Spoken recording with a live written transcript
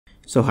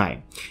So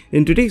hi,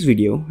 in today's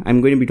video,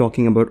 I'm going to be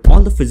talking about all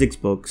the physics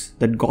books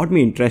that got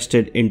me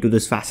interested into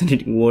this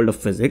fascinating world of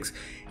physics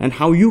and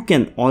how you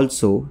can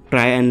also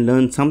try and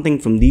learn something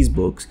from these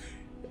books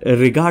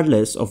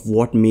regardless of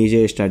what major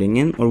you're studying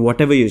in or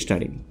whatever you're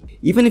studying.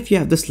 Even if you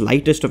have the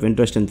slightest of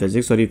interest in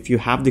physics or if you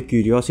have the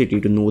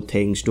curiosity to know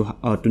things, to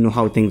know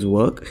how things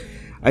work,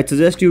 I'd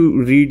suggest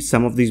you read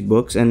some of these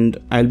books, and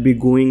I'll be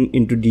going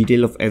into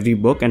detail of every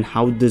book and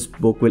how this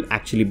book will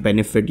actually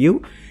benefit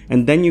you,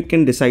 and then you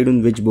can decide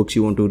on which books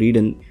you want to read.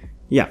 And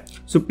yeah,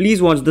 so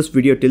please watch this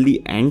video till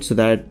the end so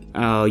that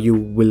you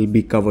will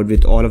be covered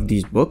with all of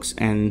these books.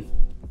 And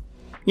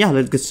yeah,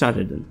 let's get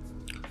started then.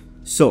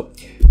 So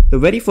the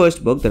very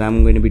first book that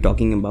I'm going to be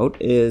talking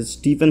about is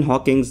Stephen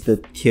Hawking's The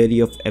Theory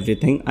of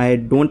Everything. I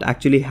don't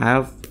actually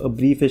have a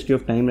brief history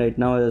of time right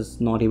now. I was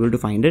not able to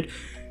find it.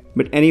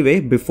 But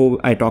anyway,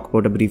 before I talk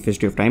about a brief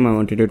history of time, I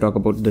wanted to talk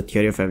about The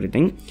Theory of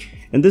Everything.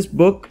 In this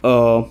book,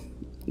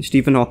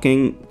 Stephen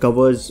Hawking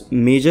covers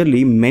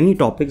majorly many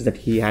topics that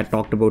he had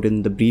talked about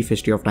in the brief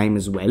history of time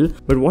as well.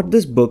 But what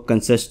this book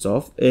consists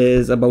of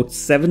is about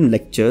 7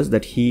 lectures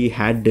that he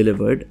had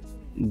delivered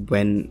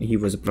when he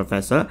was a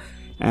professor.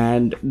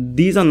 And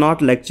these are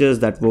not lectures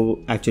that were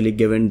actually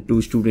given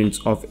to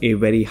students of a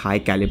very high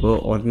caliber,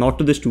 or not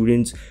to the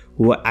students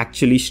who are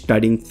actually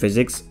studying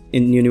physics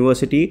in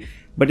university,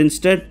 but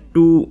instead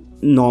to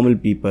normal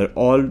people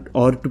or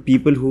to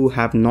people who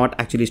have not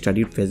actually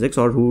studied physics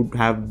or who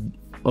have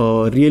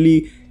a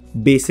really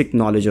basic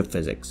knowledge of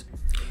physics.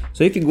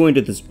 So if you go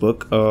into this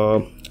book,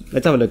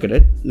 let's have a look at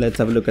it. Let's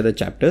have a look at the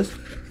chapters.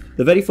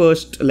 The very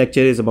first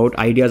lecture is about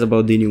ideas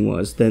about the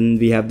universe. Then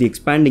we have the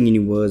expanding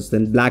universe,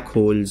 then black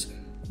holes,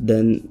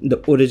 then the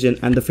origin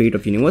and the fate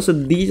of universe. So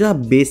these are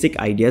basic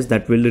ideas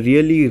that will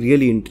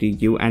really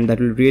intrigue you and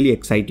that will really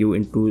excite you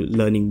into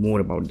learning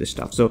more about this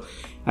stuff. So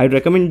I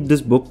recommend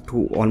this book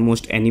to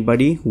almost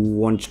anybody who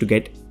wants to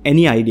get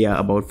any idea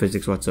about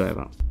physics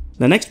whatsoever.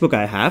 The next book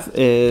I have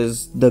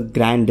is The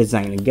Grand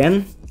Design,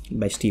 again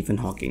by Stephen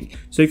Hawking.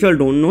 So if you all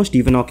don't know,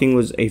 Stephen Hawking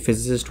was a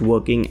physicist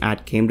working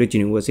at Cambridge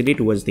University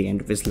towards the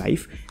end of his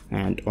life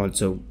and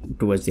also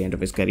towards the end of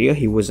his career.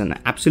 He was an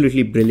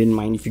absolutely brilliant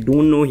mind. If you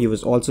don't know, he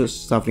was also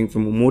suffering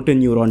from a motor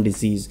neuron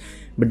disease,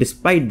 but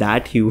despite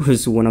that, he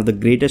was one of the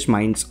greatest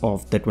minds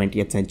of the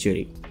 20th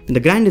century. The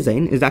Grand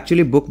Design is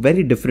actually a book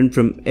very different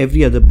from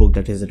every other book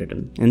that is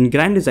written. In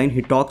Grand Design,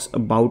 he talks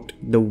about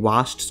the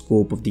vast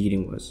scope of the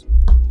universe.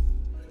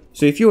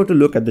 So if you were to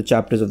look at the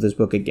chapters of this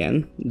book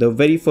again, the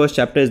very first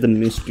chapter is the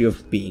mystery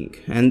of being.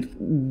 And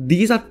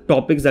these are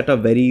topics that are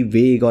very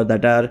vague, or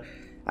that are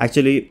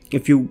actually,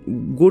 if you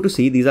go to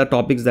see, these are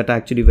topics that are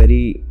actually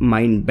very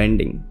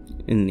mind-bending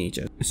in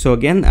nature. So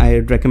again, I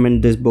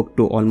recommend this book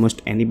to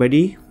almost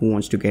anybody who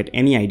wants to get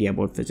any idea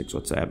about physics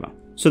whatsoever.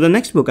 So the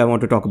next book I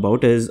want to talk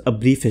about is A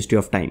Brief History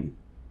of Time.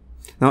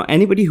 Now,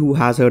 anybody who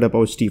has heard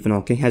about Stephen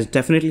Hawking has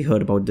definitely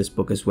heard about this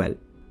book as well.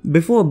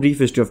 Before A Brief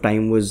History of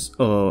Time was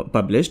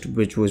published,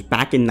 which was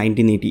back in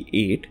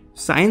 1988,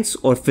 science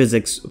or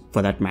physics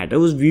for that matter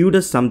was viewed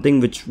as something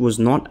which was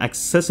not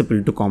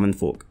accessible to common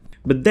folk.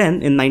 But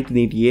then in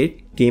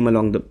 1988 came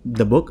along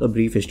the book A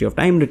Brief History of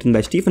Time, written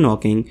by Stephen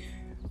Hawking,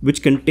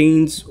 which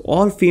contains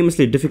all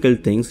famously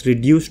difficult things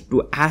reduced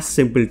to as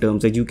simple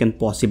terms as you can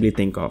possibly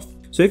think of.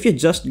 So if you're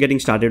just getting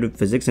started with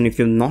physics and if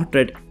you've not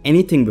read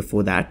anything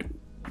before that,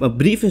 A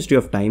Brief History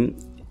of Time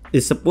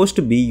is supposed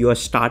to be your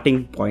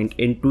starting point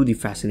into the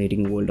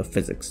fascinating world of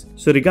physics.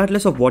 So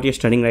regardless of what you're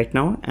studying right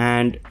now,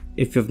 and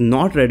if you've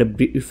not read A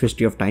Brief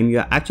History of Time,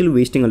 you're actually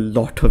wasting a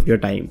lot of your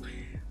time.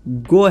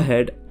 Go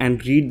ahead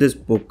and read this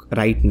book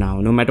right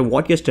now. No matter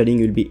what you're studying,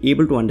 you'll be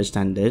able to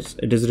understand this.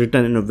 It is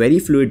written in a very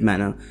fluid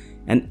manner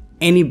and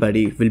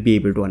anybody will be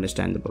able to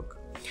understand the book.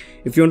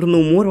 If you want to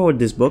know more about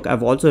this book,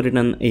 I've also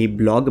written a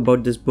blog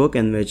about this book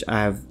in which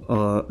I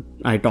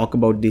talk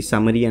about the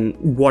summary and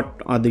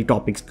what are the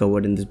topics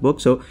covered in this book.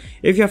 So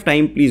if you have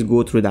time, please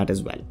go through that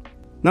as well.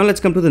 Now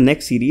let's come to the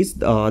next series.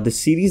 The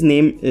series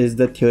name is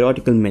The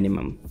Theoretical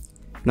Minimum.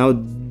 Now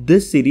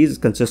this series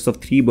consists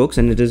of 3 books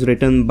and it is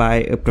written by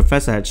a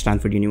professor at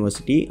Stanford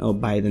University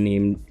by the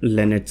name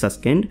Leonard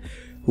Susskind,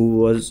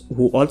 who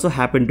also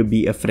happened to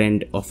be a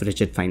friend of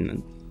Richard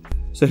Feynman.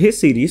 So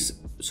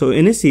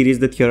in his series,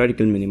 The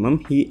Theoretical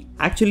Minimum, he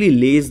actually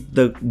lays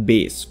the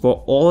base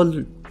for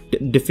all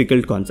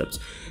difficult concepts.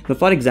 Now,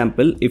 for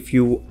example, if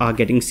you are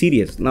getting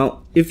serious,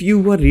 now if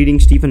you are reading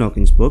Stephen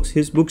Hawking's books,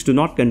 his books do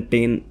not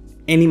contain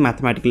any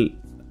mathematical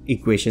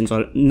equations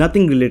or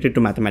nothing related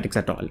to mathematics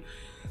at all.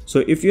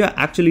 So if you are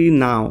actually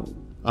now,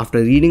 after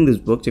reading these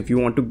books, if you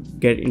want to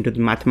get into the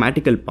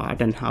mathematical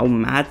part and how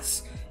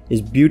maths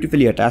is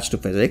beautifully attached to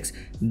physics,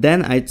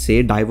 then I'd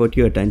say divert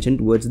your attention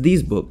towards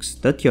these books,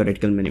 The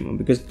Theoretical Minimum,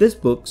 because these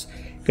books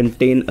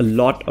contain a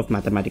lot of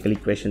mathematical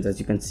equations,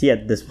 as you can see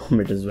at this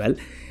moment as well.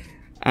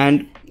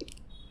 And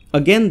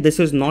again,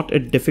 this is not a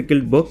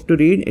difficult book to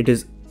read. It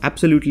is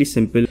absolutely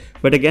simple.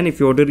 But again,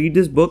 if you want to read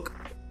this book,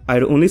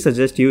 I'd only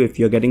suggest you, if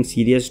you're getting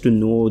serious to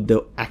know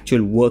the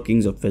actual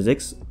workings of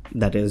physics,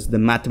 that is the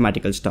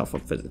mathematical stuff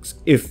of physics,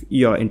 if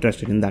you're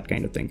interested in that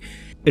kind of thing.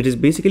 it is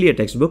basically a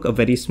textbook, a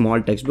very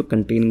small textbook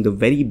containing the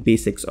very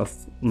basics of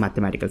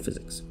mathematical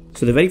physics.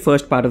 So the very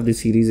first part of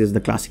this series is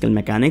the classical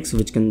mechanics,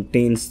 which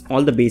contains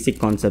all the basic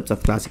concepts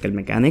of classical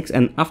mechanics.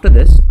 And after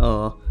this,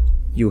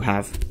 you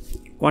have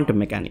quantum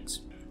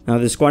mechanics. Now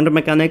this quantum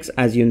mechanics,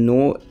 as you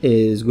know,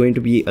 is going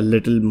to be a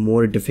little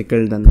more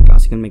difficult than the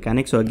classical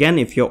mechanics. So again,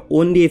 if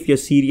you're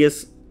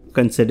serious,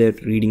 consider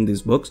reading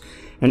these books.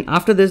 And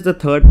after this, the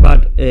third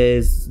part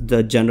is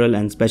the general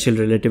and special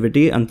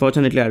relativity.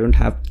 Unfortunately, I don't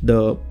have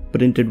the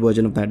printed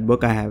version of that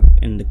book. I have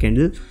in the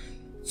Kindle.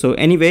 So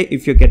anyway,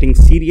 if you're getting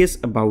serious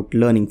about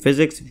learning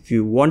physics, if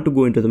you want to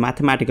go into the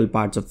mathematical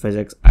parts of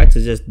physics, I'd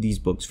suggest these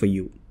books for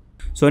you.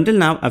 So until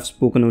now, I've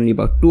spoken only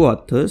about two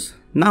authors.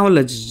 Now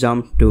let's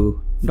jump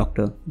to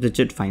Dr.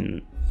 Richard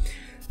Feynman.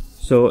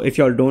 So if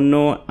y'all don't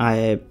know,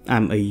 I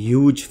am a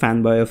huge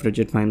fanboy of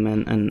Richard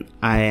Feynman, and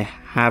I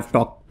have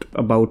talked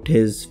about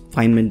his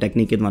Feynman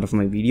technique in one of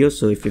my videos.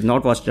 So if you've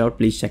not watched it out,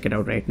 please check it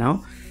out right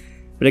now.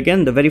 But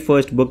again, the very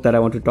first book that I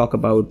want to talk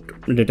about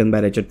written by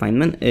Richard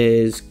Feynman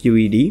is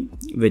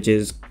QED, which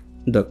is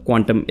the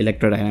Quantum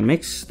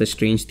Electrodynamics, the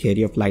Strange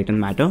Theory of Light and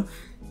Matter.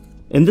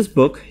 In this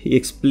book, he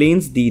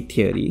explains the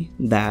theory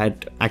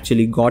that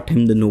actually got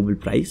him the Nobel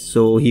Prize.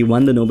 So he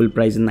won the Nobel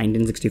Prize in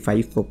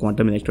 1965 for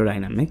quantum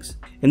electrodynamics.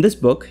 In this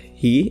book,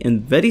 he,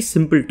 in very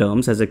simple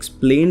terms, has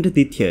explained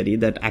the theory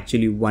that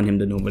actually won him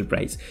the Nobel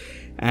Prize.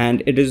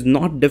 And it is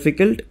not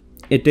difficult.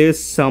 It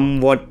is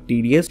somewhat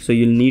tedious, so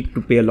you'll need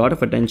to pay a lot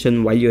of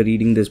attention while you're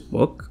reading this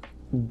book.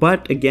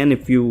 But again,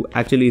 if you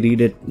actually read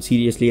it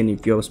seriously and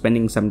if you're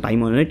spending some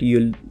time on it,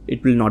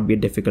 it will not be a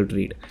difficult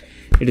read.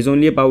 It is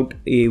only about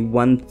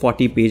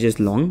 140 pages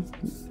long.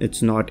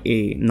 It's not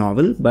a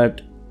novel,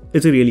 but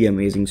it's really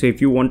amazing. So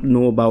if you want to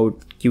know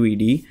about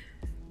QED,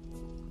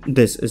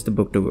 this is the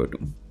book to go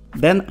to.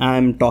 Then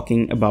I'm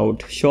talking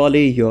about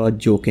Surely You're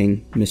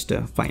Joking,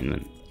 Mr.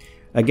 Feynman.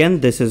 Again,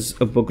 this is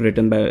a book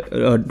written by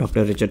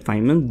Dr. Richard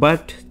Feynman,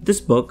 but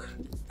this book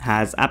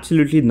has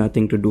absolutely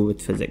nothing to do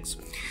with physics.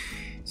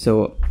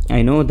 So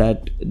I know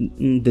that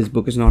this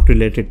book is not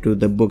related to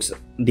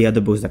the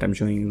other books that I'm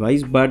showing you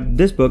guys, but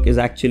this book is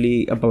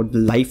actually about the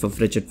life of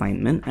Richard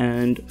Feynman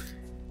and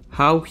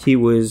how he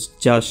was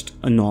just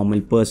a normal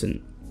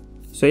person.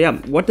 So yeah,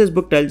 what this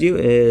book tells you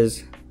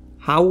is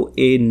how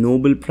a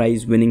Nobel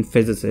Prize winning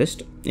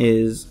physicist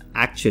is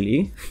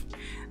actually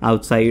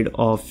outside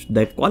of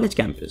the college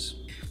campus.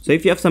 So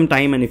if you have some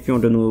time and if you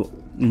want to know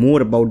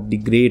more about the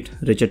great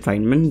Richard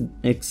Feynman,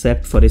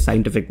 except for his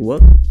scientific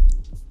work,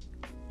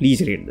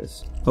 please read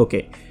this.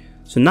 Okay,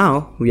 so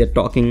now we are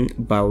talking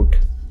about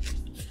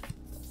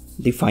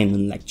the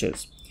Feynman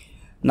lectures.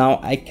 Now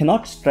I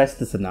cannot stress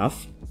this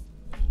enough,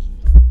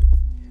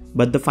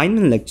 but the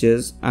Feynman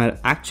lectures are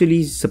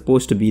actually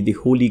supposed to be the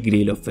holy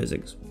grail of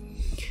physics.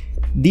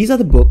 These are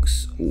the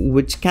books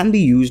which can be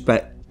used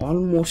by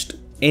almost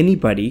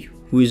anybody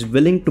who is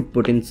willing to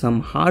put in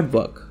some hard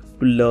work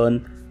to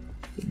learn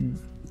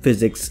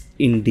physics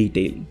in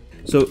detail.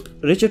 So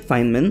Richard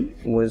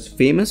Feynman was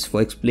famous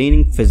for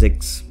explaining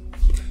physics.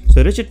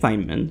 So Richard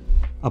Feynman,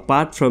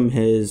 apart from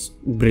his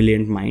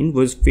brilliant mind,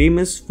 was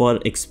famous for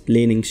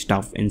explaining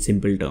stuff in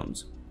simple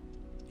terms.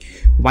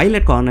 While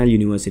at Cornell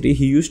University,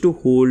 he used to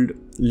hold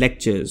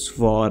lectures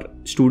for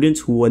students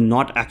who were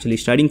not actually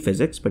studying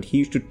physics, but he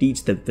used to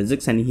teach them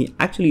physics, and he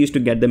actually used to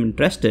get them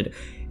interested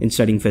in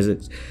studying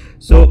physics.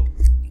 So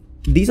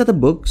these are the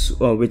books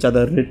which are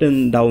the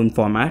written down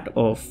format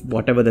of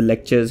whatever the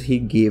lectures he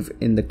gave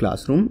in the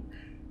classroom.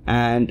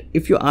 And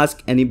if you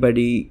ask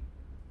anybody,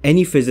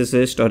 any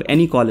physicist or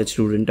any college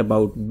student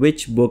about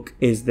which book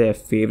is their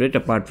favorite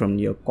apart from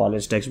your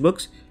college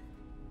textbooks,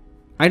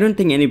 I don't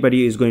think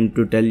anybody is going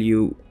to tell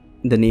you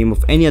the name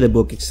of any other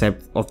book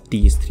except of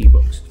these three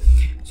books.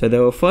 So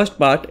the first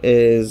part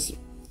is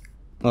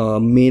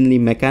mainly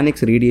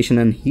mechanics, radiation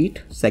and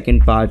heat.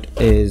 Second part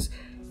is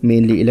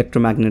mainly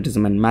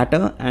electromagnetism and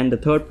matter, and the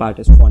third part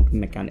is quantum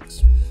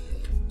mechanics.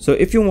 So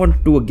if you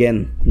want to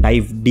again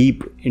dive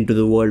deep into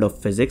the world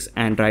of physics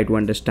and try to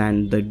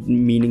understand the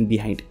meaning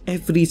behind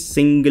every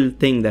single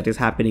thing that is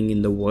happening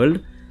in the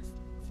world,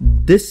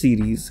 this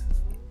series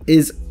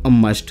is a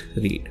must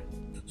read.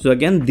 So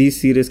again, these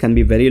series can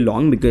be very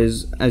long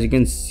because as you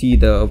can see,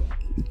 the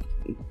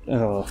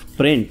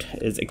print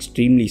is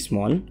extremely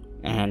small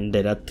and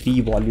there are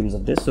 3 volumes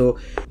of this. So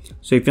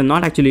if you're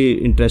not actually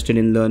interested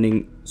in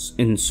learning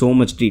in so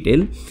much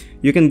detail,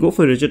 you can go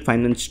for Richard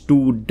Feynman's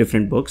 2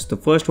 different books. The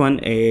first one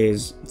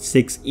is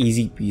 6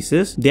 Easy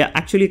Pieces. They are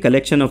actually a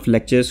collection of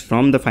lectures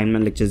from the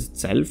Feynman lectures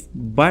itself,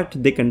 but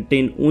they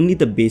contain only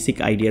the basic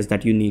ideas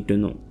that you need to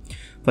know.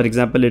 For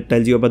example, it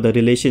tells you about the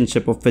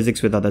relationship of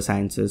physics with other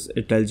sciences.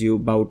 It tells you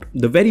about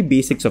the very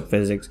basics of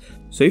physics.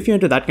 So if you're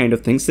into that kind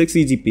of thing, 6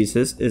 Easy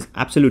Pieces is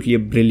absolutely a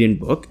brilliant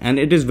book, and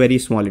it is very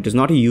small. It is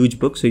not a huge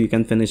book, so you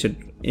can finish it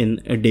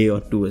in a day or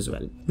 2 as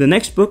well. The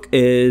next book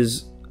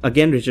is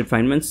again Richard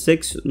Feynman's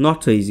 6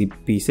 Not So Easy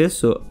Pieces.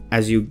 So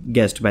as you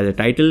guessed by the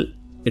title,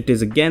 it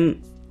is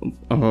again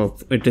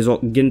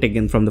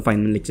taken from the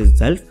Feynman lectures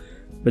itself.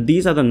 But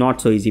these are the not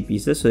so easy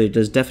pieces, so it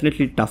is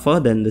definitely tougher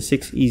than the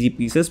 6 easy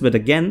pieces. But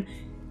again,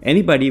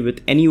 anybody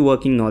with any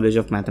working knowledge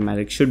of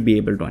mathematics should be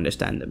able to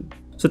understand them.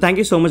 So thank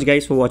you so much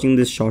guys for watching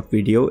this short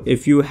video.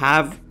 If you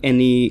have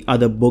any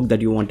other book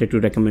that you wanted to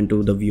recommend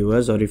to the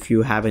viewers, or if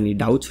you have any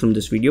doubts from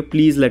this video,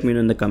 please let me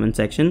know in the comment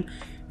section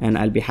and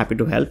I'll be happy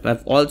to help.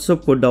 I've also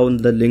put down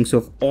the links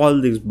of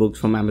all these books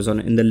from Amazon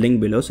in the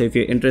link below. So if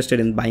you're interested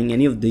in buying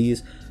any of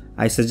these,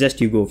 I suggest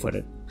you go for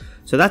it.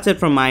 So that's it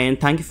from my end.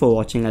 Thank you for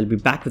watching. I'll be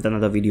back with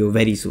another video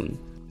very soon.